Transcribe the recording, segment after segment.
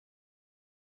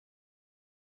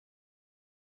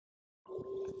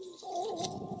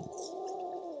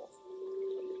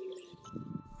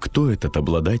Кто этот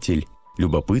обладатель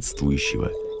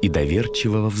любопытствующего и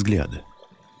доверчивого взгляда?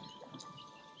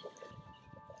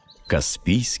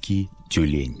 Каспийский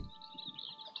тюлень.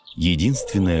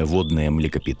 Единственное водное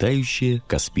млекопитающее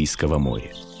Каспийского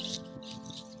моря.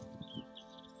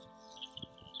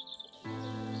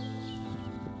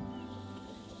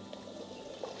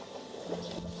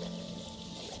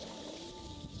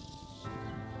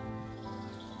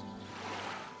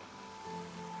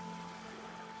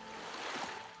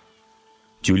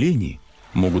 Тюлени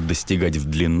могут достигать в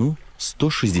длину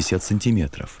 160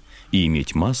 сантиметров и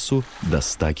иметь массу до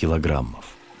 100 килограммов.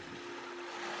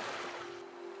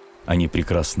 Они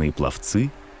прекрасные пловцы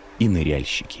и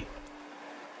ныряльщики.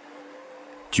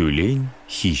 Тюлень –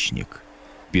 хищник,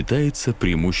 питается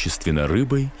преимущественно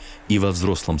рыбой и во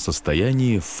взрослом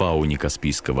состоянии в фауне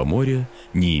Каспийского моря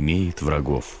не имеет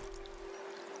врагов.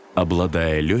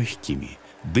 Обладая легкими,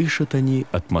 дышат они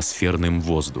атмосферным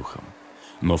воздухом,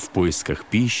 но в поисках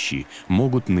пищи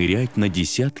могут нырять на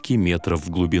десятки метров в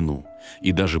глубину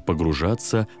и даже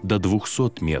погружаться до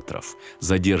 200 метров,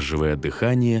 задерживая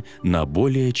дыхание на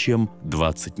более чем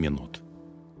 20 минут.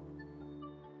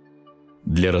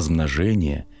 Для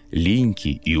размножения, линьки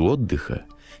и отдыха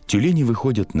тюлени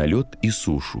выходят на лед и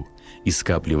сушу и,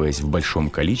 скапливаясь в большом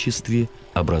количестве,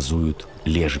 образуют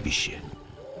лежбище.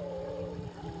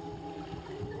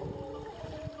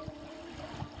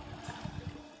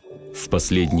 В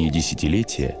последние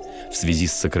десятилетия в связи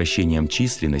с сокращением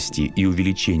численности и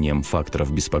увеличением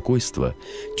факторов беспокойства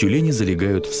тюлени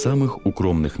залегают в самых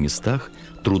укромных местах,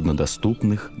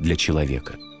 труднодоступных для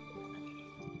человека.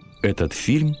 Этот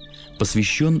фильм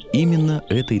посвящен именно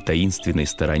этой таинственной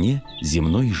стороне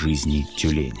земной жизни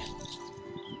тюленя.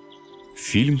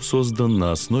 Фильм создан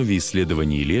на основе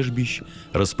исследований лежбищ,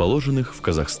 расположенных в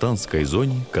казахстанской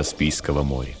зоне Каспийского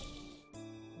моря.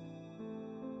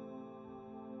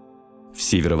 В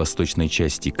северо-восточной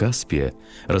части Каспия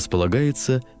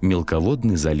располагается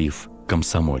мелководный залив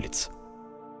Комсомолец.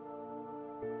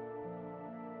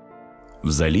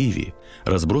 В заливе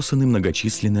разбросаны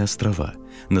многочисленные острова,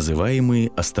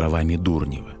 называемые островами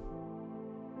Дурнева.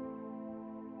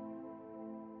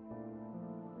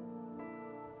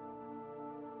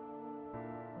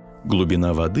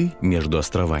 Глубина воды между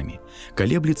островами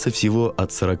колеблется всего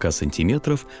от 40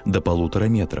 сантиметров до 1,5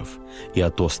 метров, и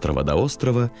от острова до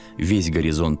острова весь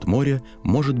горизонт моря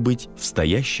может быть в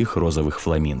стоящих розовых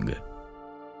фламинго.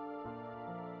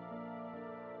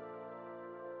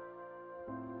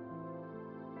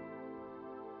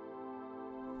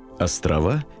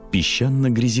 Острова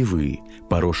песчано-грязевые,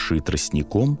 поросшие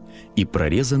тростником и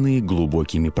прорезанные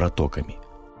глубокими протоками.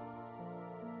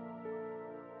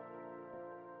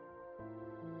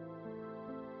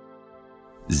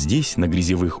 Здесь, на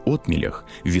грязевых отмелях,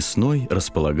 весной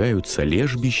располагаются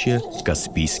лежбища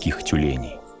каспийских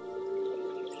тюленей.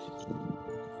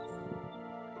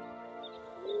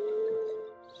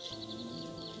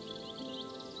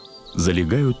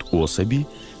 Залегают особи,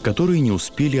 которые не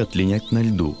успели отлинять на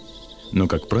льду, но,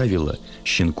 как правило,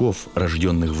 щенков,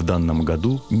 рожденных в данном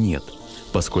году, нет,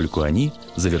 поскольку они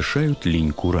завершают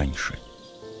линьку раньше.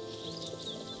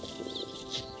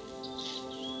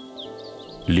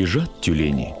 Лежат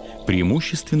тюлени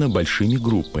преимущественно большими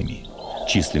группами,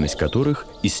 численность которых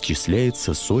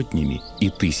исчисляется сотнями и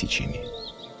тысячами.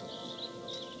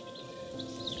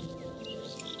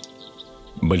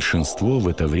 Большинство в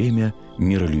это время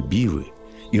миролюбивы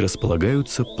и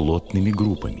располагаются плотными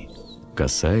группами,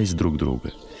 касаясь друг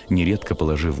друга, нередко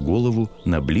положив голову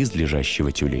на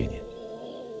близлежащего тюленя.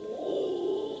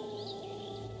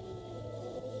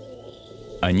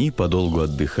 Они подолгу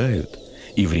отдыхают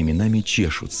и временами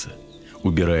чешутся,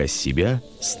 убирая с себя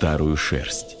старую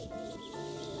шерсть.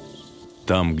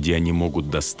 Там, где они могут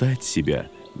достать себя,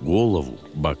 голову,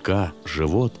 бока,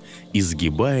 живот,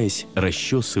 изгибаясь,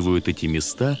 расчесывают эти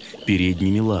места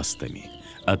передними ластами,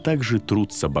 а также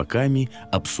трутся боками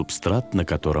об субстрат, на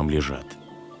котором лежат.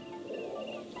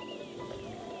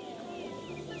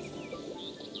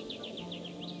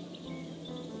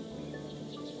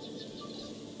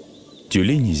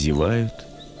 Тюлени зевают,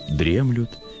 дремлют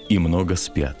и много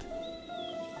спят.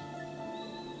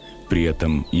 При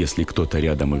этом, если кто-то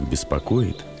рядом их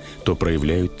беспокоит, то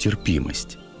проявляют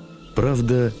терпимость.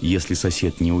 Правда, если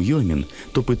сосед неуемен,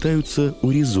 то пытаются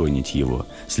урезонить его,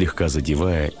 слегка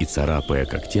задевая и царапая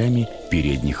когтями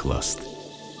передних ласт.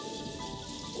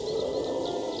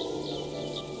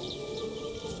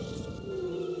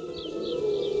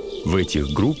 В этих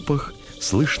группах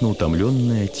слышно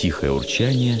утомленное тихое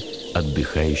урчание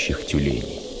отдыхающих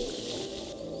тюленей.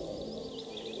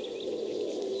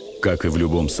 Как и в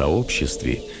любом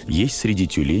сообществе, есть среди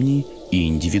тюленей и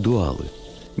индивидуалы,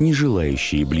 не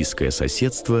желающие близкое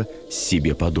соседство с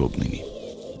себе подобными.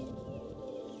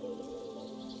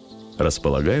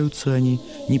 Располагаются они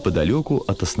неподалеку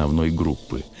от основной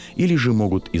группы или же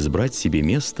могут избрать себе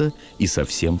место и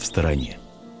совсем в стороне.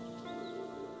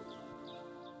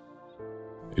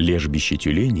 Лежбище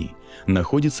тюленей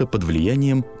находится под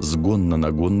влиянием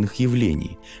сгонно-нагонных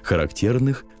явлений,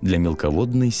 характерных для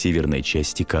мелководной северной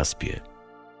части Каспия.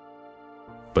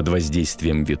 Под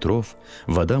воздействием ветров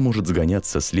вода может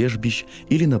сгоняться с лежбищ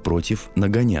или, напротив,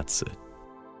 нагоняться.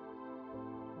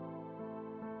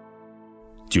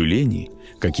 Тюлени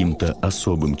каким-то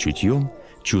особым чутьем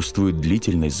чувствуют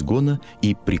длительность сгона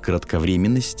и при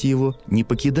кратковременности его не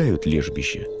покидают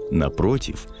лежбище.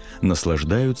 Напротив,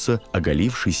 наслаждаются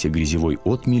оголившейся грязевой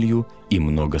отмелью и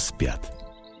много спят.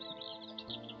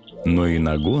 Но и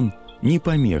нагон не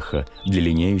помеха для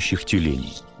линяющих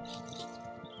тюленей.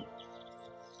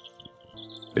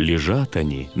 Лежат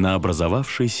они на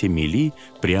образовавшейся мели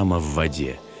прямо в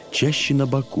воде, чаще на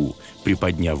боку,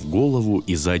 приподняв голову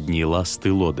и задние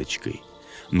ласты лодочкой.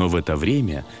 Но в это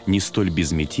время не столь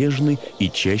безмятежны и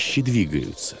чаще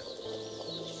двигаются.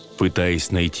 Пытаясь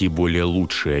найти более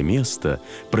лучшее место,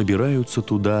 пробираются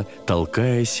туда,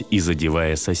 толкаясь и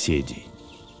задевая соседей.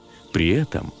 При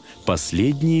этом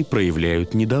последние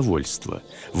проявляют недовольство,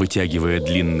 вытягивая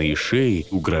длинные шеи,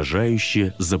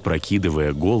 угрожающе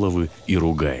запрокидывая головы и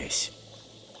ругаясь.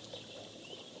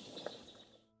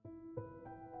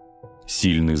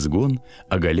 Сильный сгон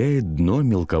оголяет дно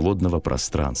мелководного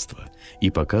пространства и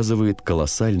показывает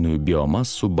колоссальную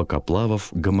биомассу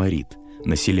бокоплавов-гоморит,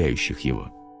 населяющих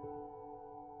его.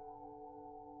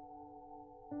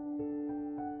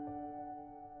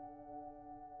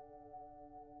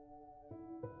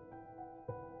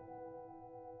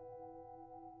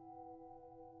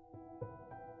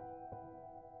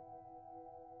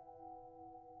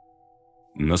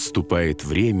 Наступает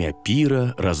время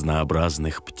пира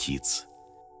разнообразных птиц.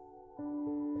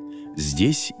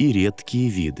 Здесь и редкие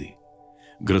виды: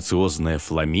 грациозная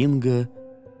фламинго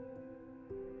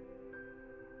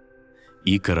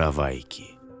и каравайки,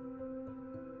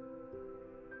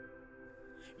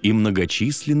 и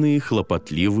многочисленные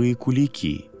хлопотливые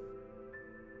кулики.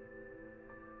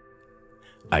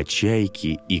 А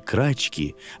чайки и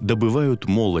крачки добывают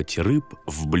молоть рыб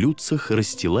в блюдцах,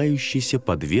 расстилающейся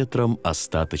под ветром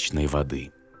остаточной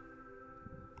воды.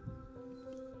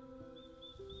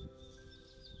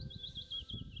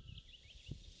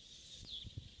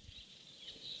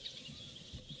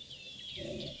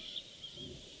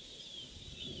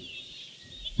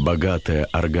 Богатая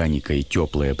органикой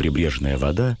теплая прибрежная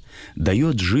вода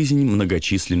дает жизнь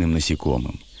многочисленным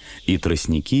насекомым, и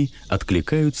тростники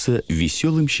откликаются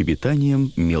веселым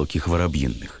щебетанием мелких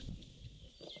воробьиных.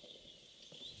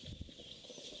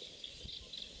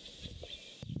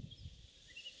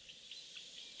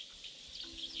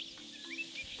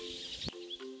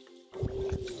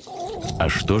 А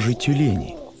что же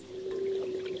тюлени?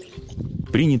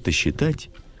 Принято считать,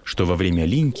 что во время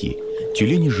линьки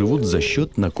тюлени живут за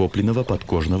счет накопленного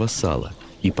подкожного сала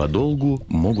и подолгу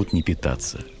могут не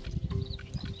питаться.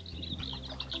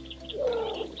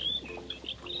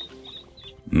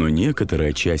 Но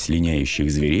некоторая часть линяющих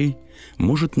зверей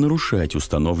может нарушать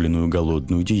установленную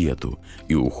голодную диету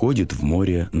и уходит в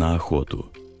море на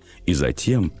охоту. И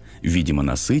затем, видимо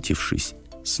насытившись,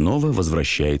 снова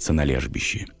возвращается на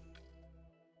лежбище.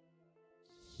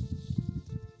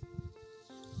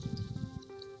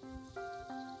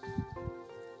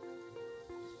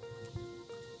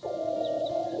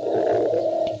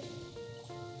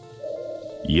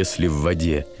 Если в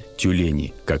воде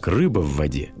тюлени как рыба в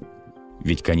воде,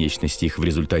 ведь конечности их в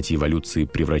результате эволюции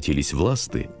превратились в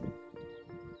ласты,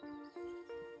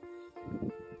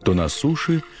 то на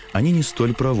суше они не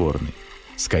столь проворны,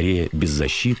 скорее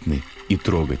беззащитны и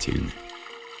трогательны.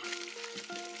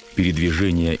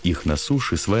 Передвижение их на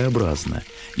суше своеобразно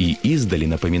и издали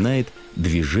напоминает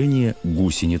движение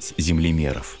гусениц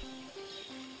землемеров.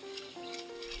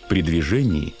 При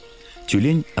движении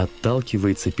тюлень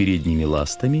отталкивается передними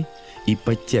ластами и,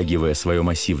 подтягивая свое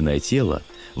массивное тело,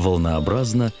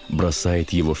 волнообразно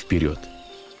бросает его вперед.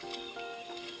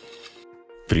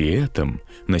 При этом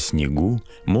на снегу,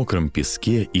 мокром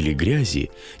песке или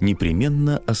грязи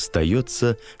непременно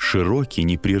остается широкий,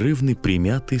 непрерывный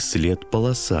примятый след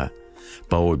полоса,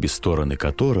 по обе стороны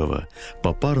которого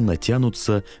попарно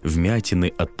тянутся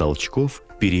вмятины от толчков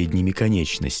передними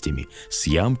конечностями с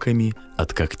ямками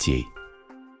от когтей.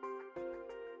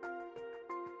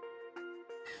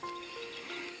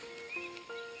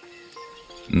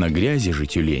 На грязи же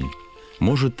тюлень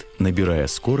может, набирая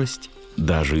скорость,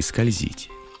 даже и скользить.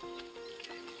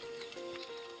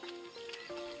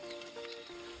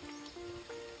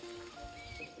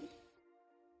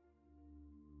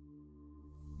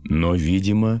 Но,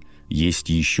 видимо, есть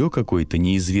еще какой-то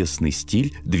неизвестный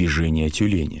стиль движения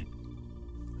тюленя.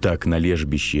 Так, на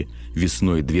лежбище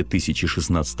весной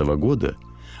 2016 года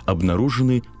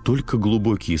обнаружены только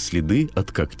глубокие следы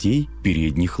от когтей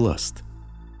передних ласт.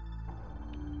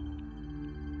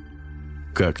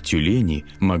 Как тюлени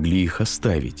могли их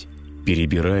оставить,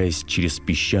 перебираясь через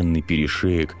песчаный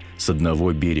перешеек с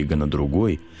одного берега на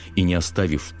другой и не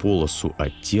оставив полосу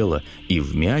от тела и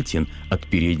вмятин от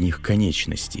передних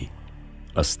конечностей?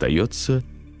 Остается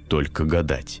только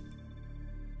гадать.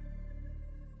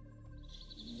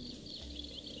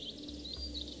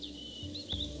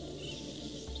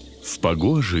 В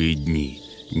погожие дни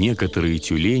некоторые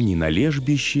тюлени на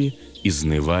лежбище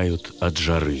изнывают от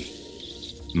жары,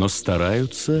 но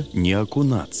стараются не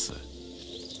окунаться.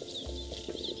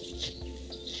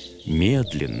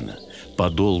 Медленно,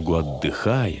 подолгу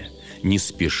отдыхая, не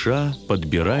спеша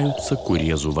подбираются к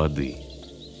урезу воды.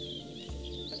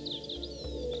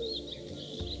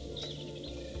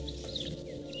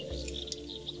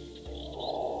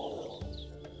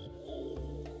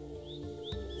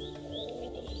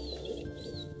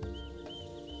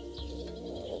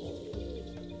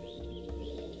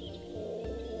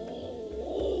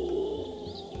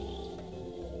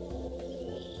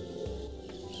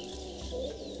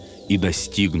 И,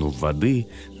 достигнув воды,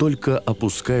 только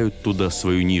опускают туда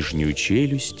свою нижнюю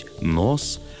челюсть,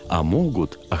 нос, а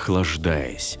могут,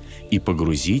 охлаждаясь, и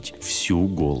погрузить всю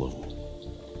голову.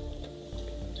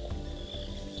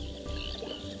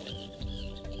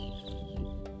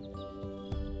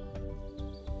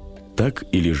 Так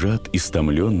и лежат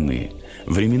истомленные,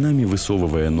 временами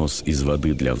высовывая нос из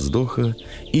воды для вздоха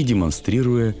и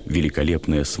демонстрируя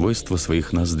великолепное свойство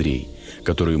своих ноздрей,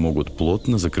 которые могут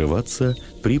плотно закрываться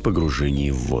при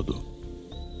погружении в воду.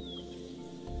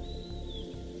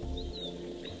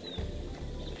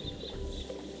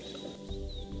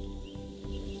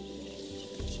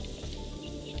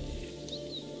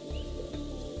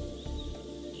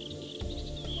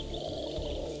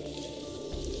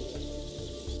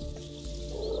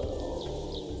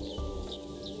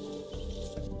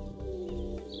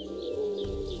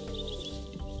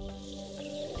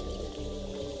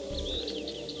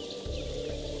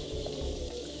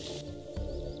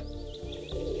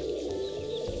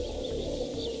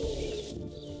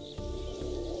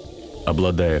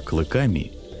 Обладая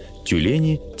клыками,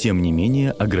 тюлени, тем не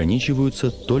менее, ограничиваются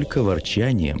только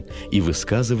ворчанием и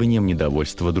высказыванием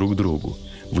недовольства друг другу,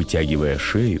 вытягивая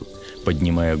шею,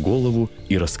 поднимая голову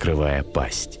и раскрывая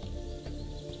пасть.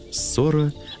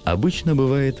 Ссора обычно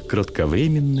бывает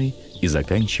кратковременной и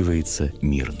заканчивается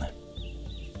мирно.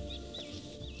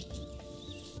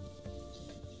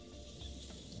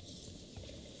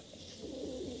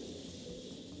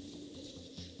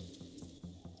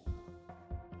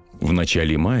 В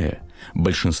начале мая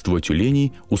большинство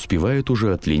тюленей успевают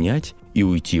уже отлинять и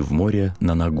уйти в море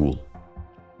на нагул.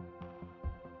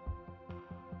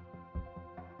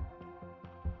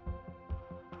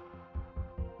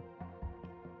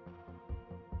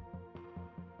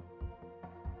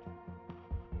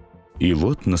 И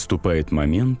вот наступает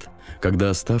момент, когда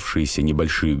оставшиеся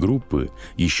небольшие группы,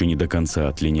 еще не до конца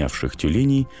отлинявших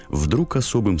тюленей, вдруг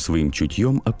особым своим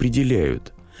чутьем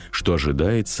определяют, что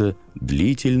ожидается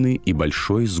длительный и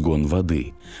большой сгон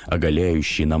воды,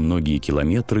 оголяющий на многие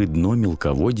километры дно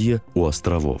мелководья у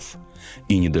островов,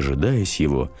 и, не дожидаясь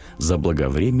его,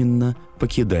 заблаговременно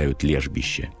покидают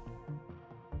лежбище.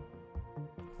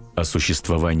 О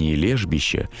существовании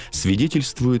лежбища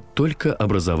свидетельствует только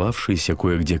образовавшийся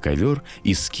кое-где ковер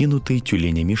из скинутой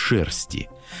тюленями шерсти,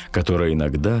 которая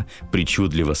иногда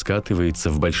причудливо скатывается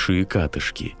в большие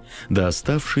катышки, да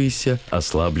оставшиеся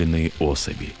ослабленные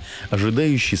особи,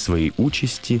 ожидающие своей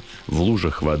участи в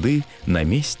лужах воды на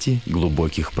месте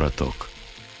глубоких проток.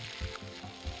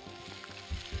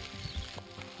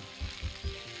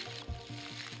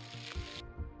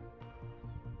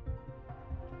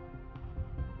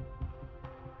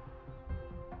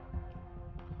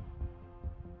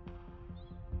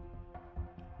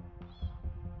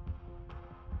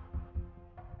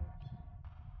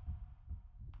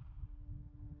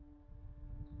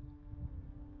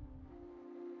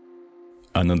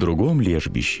 А на другом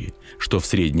лежбище, что в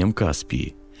Среднем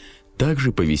Каспии,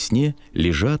 также по весне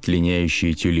лежат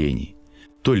линяющие тюлени,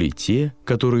 то ли те,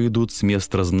 которые идут с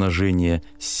мест размножения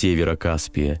с севера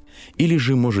Каспия, или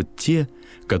же, может, те,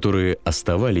 которые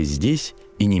оставались здесь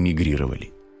и не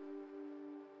мигрировали.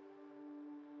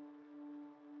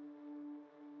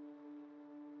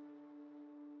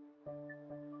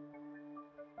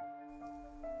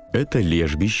 Это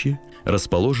лежбище,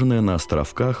 расположенное на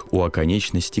островках у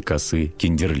оконечности косы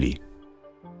Киндерли.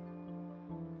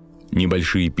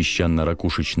 Небольшие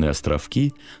песчано-ракушечные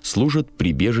островки служат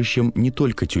прибежищем не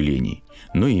только тюленей,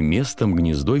 но и местом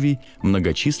гнездовий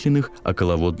многочисленных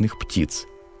околоводных птиц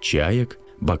 – чаек,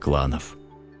 бакланов.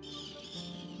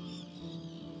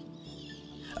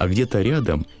 А где-то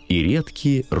рядом и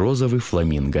редкий розовый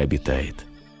фламинго обитает.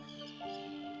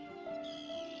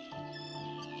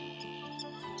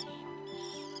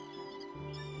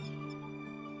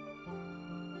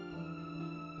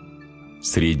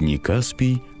 Средний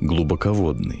Каспий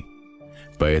глубоководный,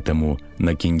 поэтому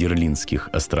на Киндерлинских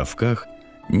островках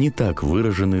не так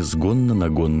выражены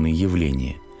сгонно-нагонные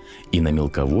явления, и на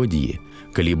мелководье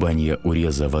колебания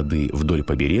уреза воды вдоль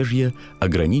побережья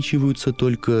ограничиваются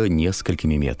только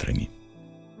несколькими метрами.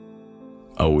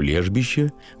 А у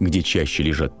лежбища, где чаще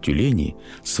лежат тюлени,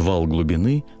 свал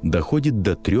глубины доходит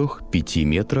до 3-5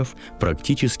 метров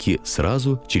практически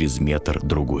сразу через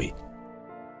метр-другой.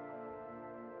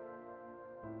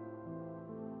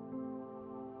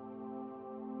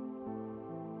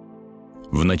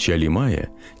 В начале мая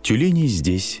тюленей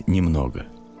здесь немного.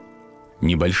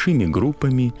 Небольшими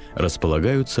группами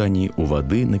располагаются они у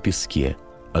воды на песке,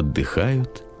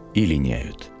 отдыхают и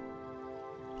линяют.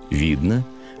 Видно,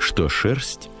 что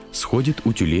шерсть сходит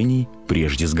у тюленей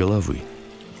прежде с головы.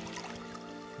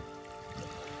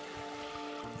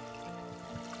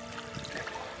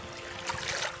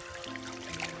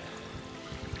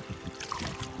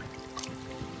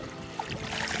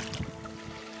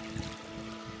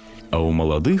 А у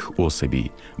молодых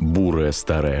особей бурая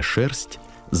старая шерсть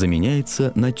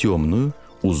заменяется на темную,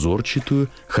 узорчатую,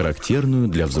 характерную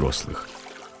для взрослых.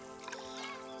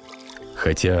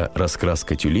 Хотя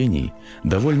раскраска тюленей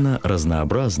довольно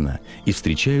разнообразна, и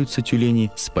встречаются тюлени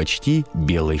с почти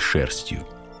белой шерстью.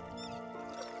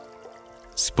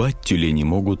 Спать тюлени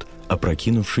могут,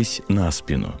 опрокинувшись на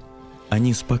спину.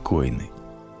 Они спокойны.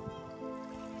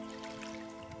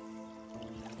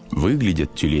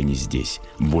 Выглядят тюлени здесь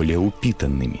более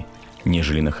упитанными,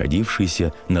 нежели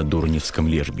находившиеся на Дурневском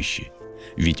лежбище.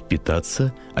 Ведь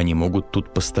питаться они могут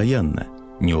тут постоянно,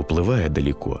 не уплывая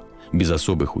далеко, без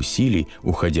особых усилий,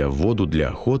 уходя в воду для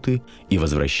охоты и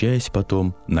возвращаясь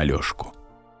потом на лёжку.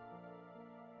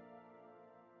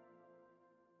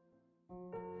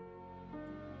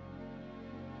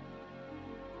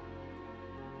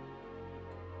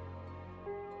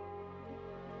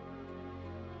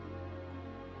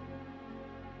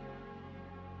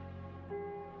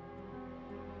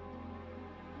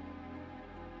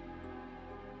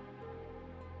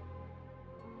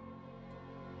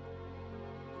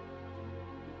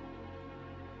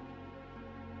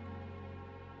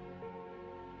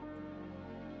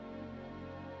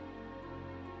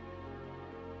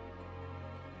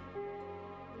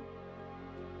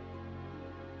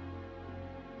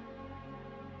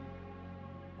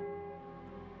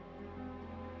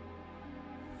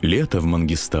 Лето в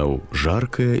Мангистау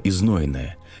жаркое и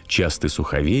знойное, часты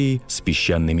суховеи с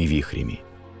песчаными вихрями.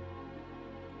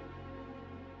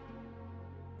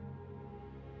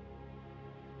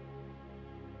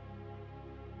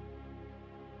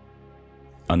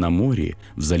 А на море,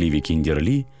 в заливе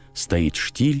Киндерли, стоит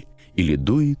штиль или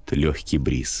дует легкий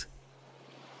бриз.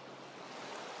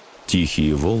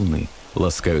 Тихие волны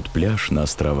ласкают пляж на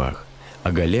островах,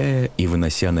 оголяя и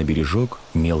вынося на бережок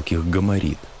мелких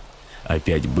гоморит,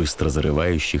 опять быстро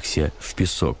зарывающихся в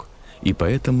песок и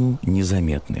поэтому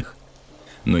незаметных.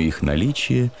 Но их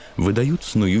наличие выдают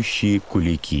снующие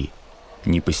кулики,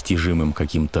 непостижимым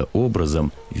каким-то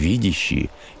образом видящие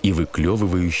и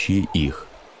выклевывающие их.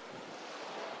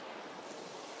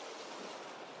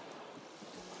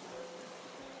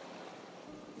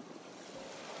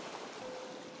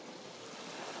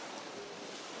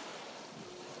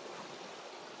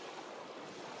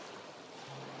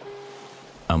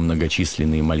 А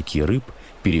многочисленные мальки рыб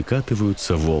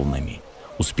перекатываются волнами,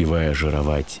 успевая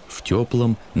жировать в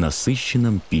теплом,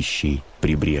 насыщенном пищей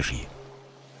прибрежье.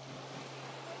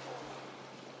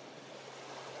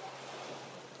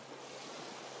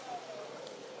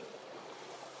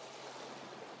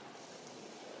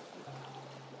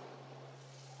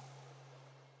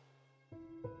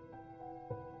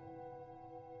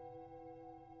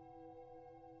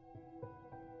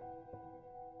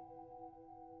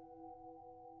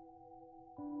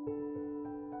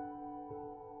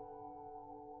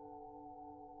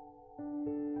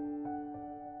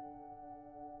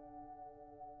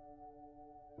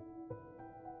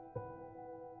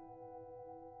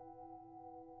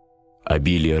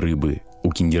 Обилие рыбы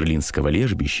у Киндерлинского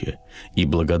лежбища и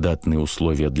благодатные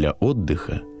условия для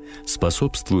отдыха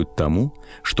способствуют тому,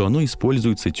 что оно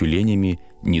используется тюленями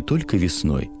не только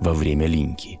весной во время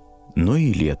линьки, но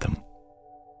и летом.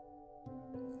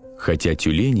 Хотя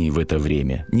тюленей в это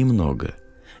время немного,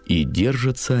 и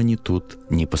держатся они тут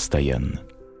непостоянно.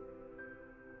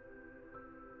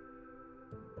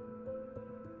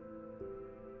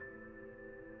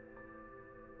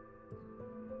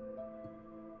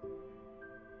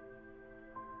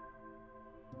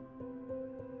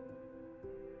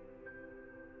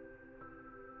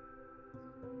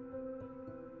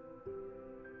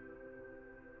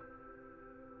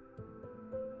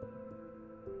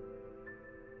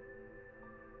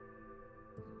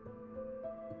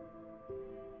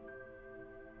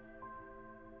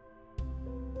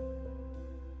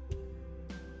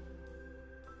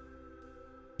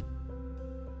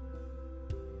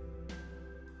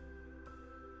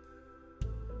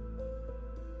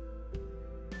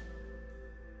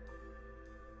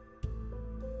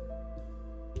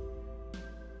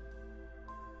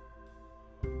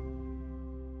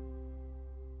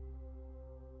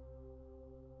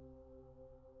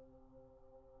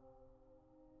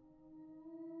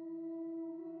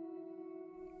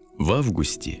 В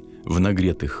августе в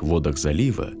нагретых водах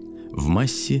залива в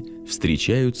массе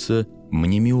встречаются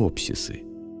мнемиопсисы.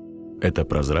 Это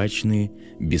прозрачные,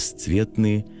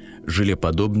 бесцветные,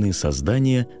 желеподобные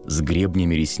создания с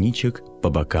гребнями ресничек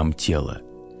по бокам тела,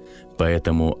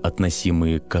 поэтому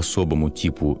относимые к особому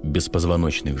типу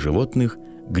беспозвоночных животных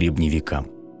 – гребневикам.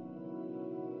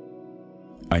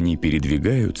 Они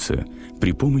передвигаются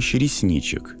при помощи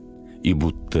ресничек, и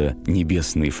будто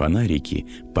небесные фонарики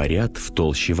парят в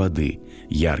толще воды,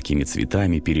 яркими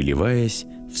цветами переливаясь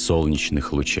в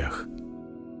солнечных лучах.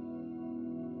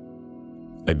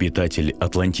 Обитатель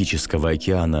Атлантического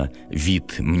океана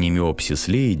вид мнемиопсис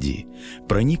лейди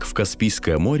проник в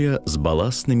Каспийское море с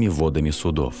балластными водами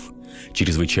судов,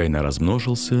 чрезвычайно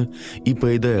размножился и,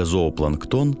 поедая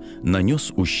зоопланктон,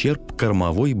 нанес ущерб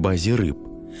кормовой базе рыб,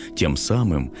 тем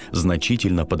самым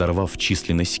значительно подорвав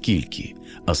численность кильки,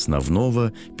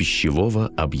 основного пищевого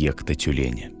объекта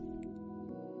тюленя.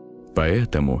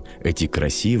 Поэтому эти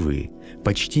красивые,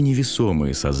 почти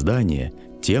невесомые создания,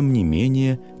 тем не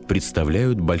менее,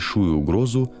 представляют большую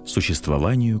угрозу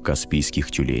существованию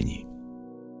каспийских тюленей.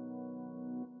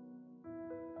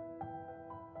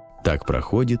 Так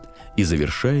проходит и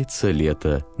завершается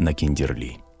лето на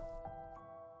Киндерли.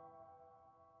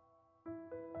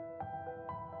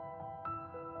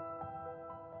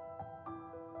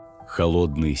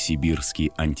 Холодный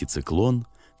сибирский антициклон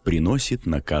приносит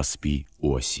на Каспий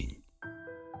осень.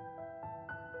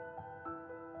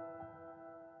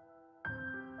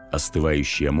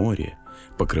 Остывающее море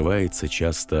покрывается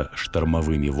часто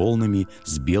штормовыми волнами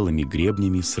с белыми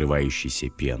гребнями срывающейся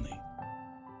пены.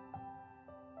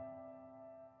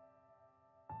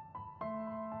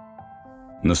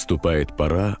 Наступает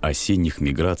пора осенних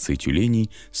миграций тюленей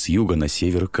с юга на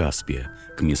север Каспия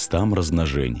к местам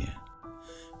размножения.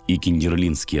 И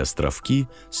Киндерлинские островки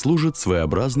служат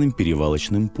своеобразным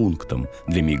перевалочным пунктом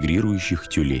для мигрирующих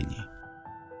тюленей.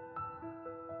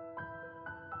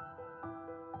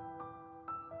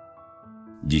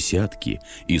 Десятки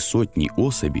и сотни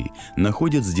особей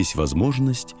находят здесь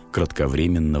возможность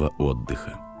кратковременного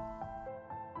отдыха.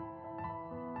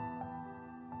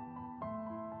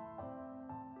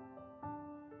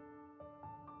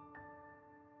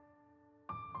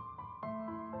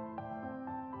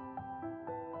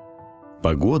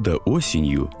 Погода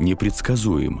осенью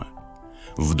непредсказуема.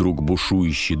 Вдруг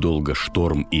бушующий долго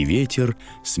шторм и ветер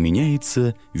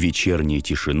сменяется вечерней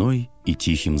тишиной и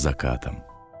тихим закатом.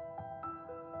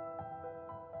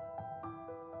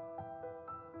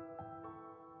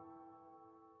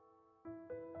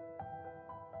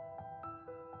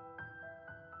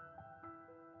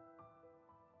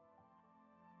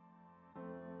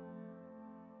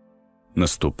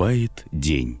 Наступает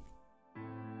день.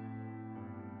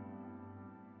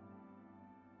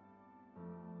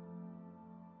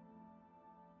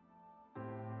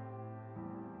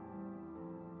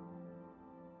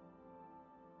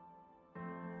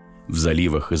 В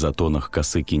заливах и затонах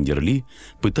косы Киндерли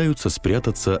пытаются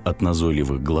спрятаться от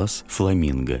назойливых глаз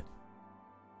фламинго.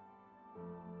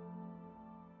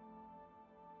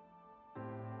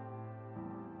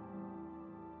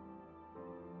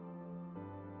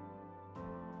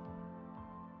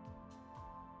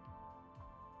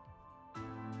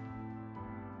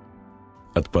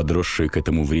 От подросшей к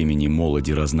этому времени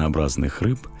молоди разнообразных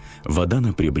рыб вода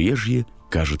на прибрежье,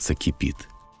 кажется, кипит.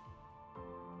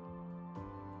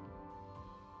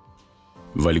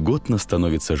 Вольготно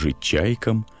становится жить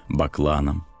чайкам,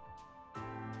 бакланам.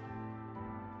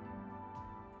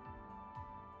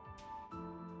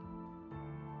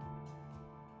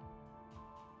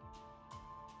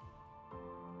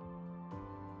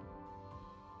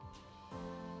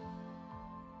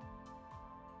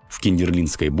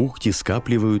 Киндерлинской бухте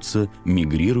скапливаются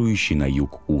мигрирующие на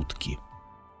юг утки.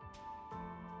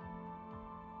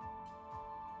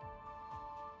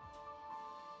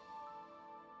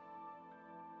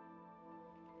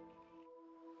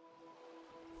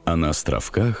 А на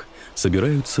островках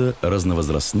собираются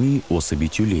разновозрастные особи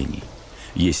тюленей.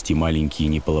 Есть и маленькие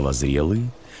неполовозрелые,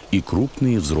 и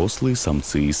крупные взрослые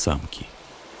самцы и самки.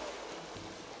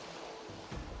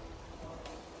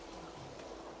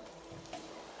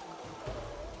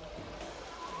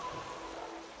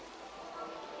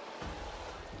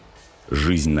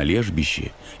 Жизнь на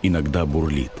лежбище иногда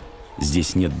бурлит.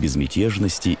 Здесь нет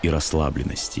безмятежности и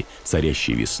расслабленности,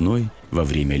 царящей весной во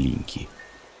время линьки.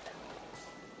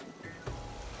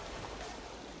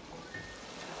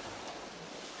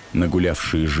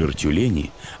 Нагулявшие жир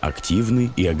тюлени активны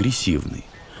и агрессивны.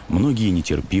 Многие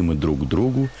нетерпимы друг к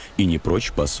другу и не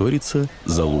прочь поссориться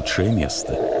за лучшее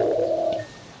место.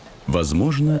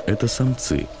 Возможно, это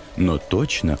самцы, но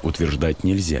точно утверждать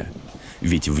нельзя,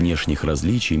 ведь внешних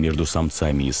различий между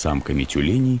самцами и самками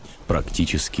тюленей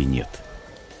практически нет.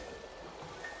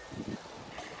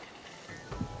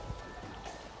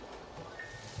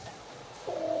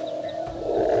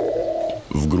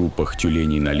 В группах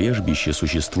тюленей на лежбище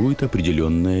существует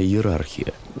определенная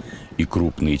иерархия, и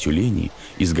крупные тюлени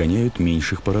изгоняют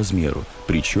меньших по размеру,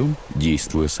 причем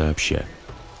действуя сообща.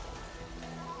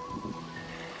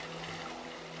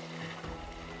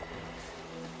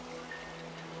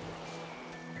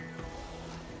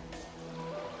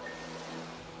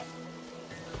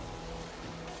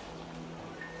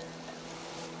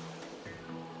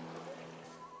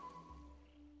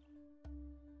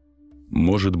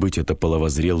 Может быть, это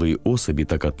половозрелые особи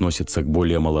так относятся к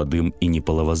более молодым и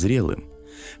неполовозрелым.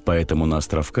 Поэтому на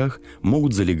островках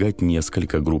могут залегать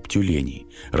несколько групп тюленей,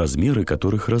 размеры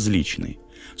которых различны.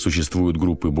 Существуют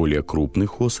группы более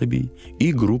крупных особей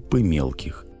и группы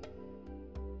мелких.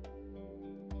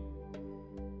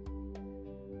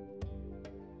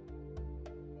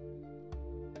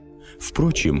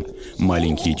 Впрочем,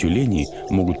 маленькие тюлени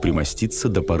могут примоститься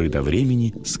до поры до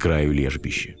времени с краю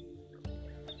лежбища.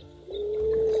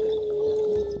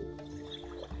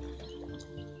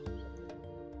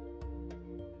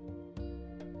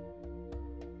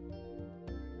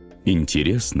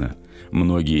 Интересно,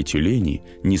 многие тюлени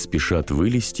не спешат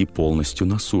вылезти полностью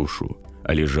на сушу,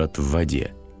 а лежат в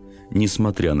воде,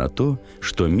 несмотря на то,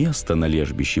 что места на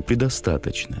лежбище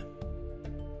предостаточно.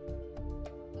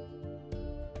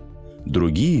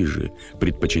 Другие же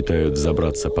предпочитают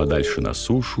забраться подальше на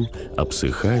сушу,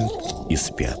 обсыхают и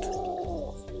спят.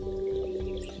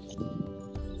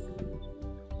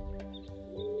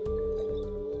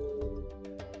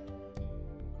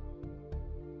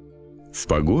 В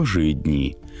погожие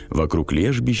дни вокруг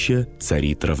лежбища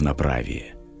царит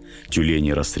равноправие.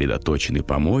 Тюлени рассредоточены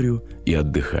по морю и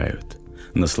отдыхают.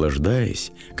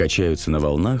 Наслаждаясь, качаются на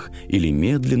волнах или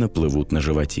медленно плывут на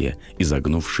животе,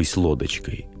 изогнувшись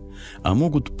лодочкой. А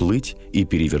могут плыть и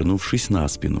перевернувшись на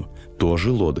спину,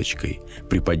 тоже лодочкой,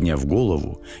 приподняв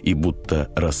голову и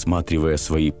будто рассматривая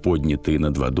свои поднятые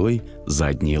над водой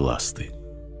задние ласты.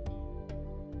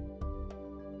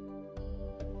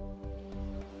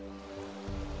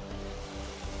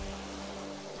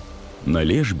 На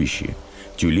лежбище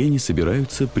тюлени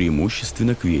собираются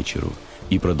преимущественно к вечеру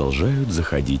и продолжают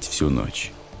заходить всю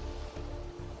ночь.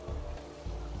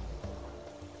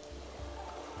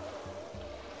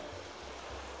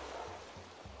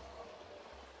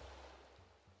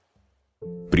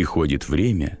 Приходит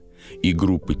время, и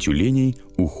группы тюленей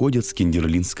уходят с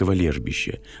киндерлинского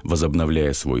лежбища,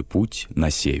 возобновляя свой путь на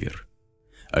север.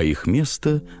 А их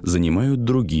место занимают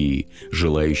другие,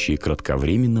 желающие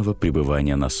кратковременного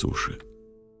пребывания на суше.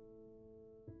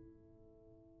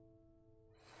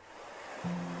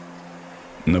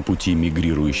 На пути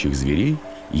мигрирующих зверей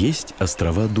есть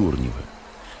острова Дурнева,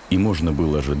 и можно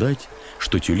было ожидать,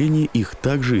 что тюлени их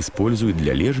также используют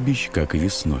для лежбищ, как и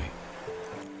весной.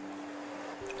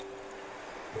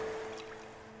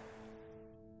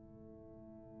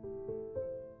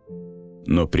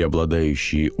 Но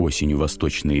преобладающие осенью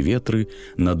восточные ветры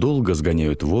надолго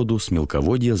сгоняют воду с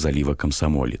мелководья залива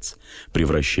Комсомолец,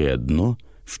 превращая дно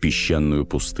в песчаную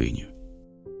пустыню.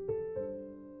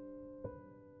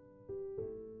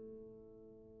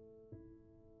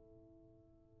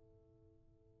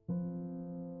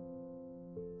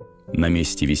 На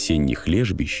месте весенних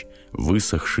лежбищ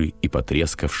высохший и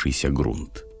потрескавшийся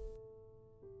грунт.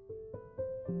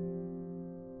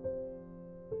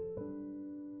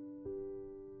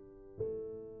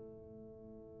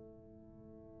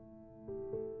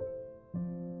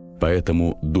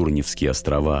 Поэтому Дурневские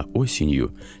острова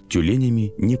осенью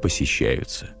тюленями не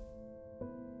посещаются.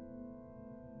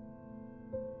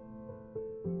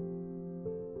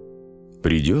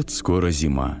 Придет скоро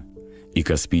зима, и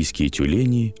каспийские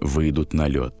тюлени выйдут на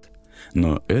лед.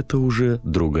 Но это уже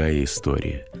другая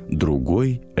история,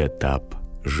 другой этап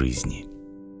жизни.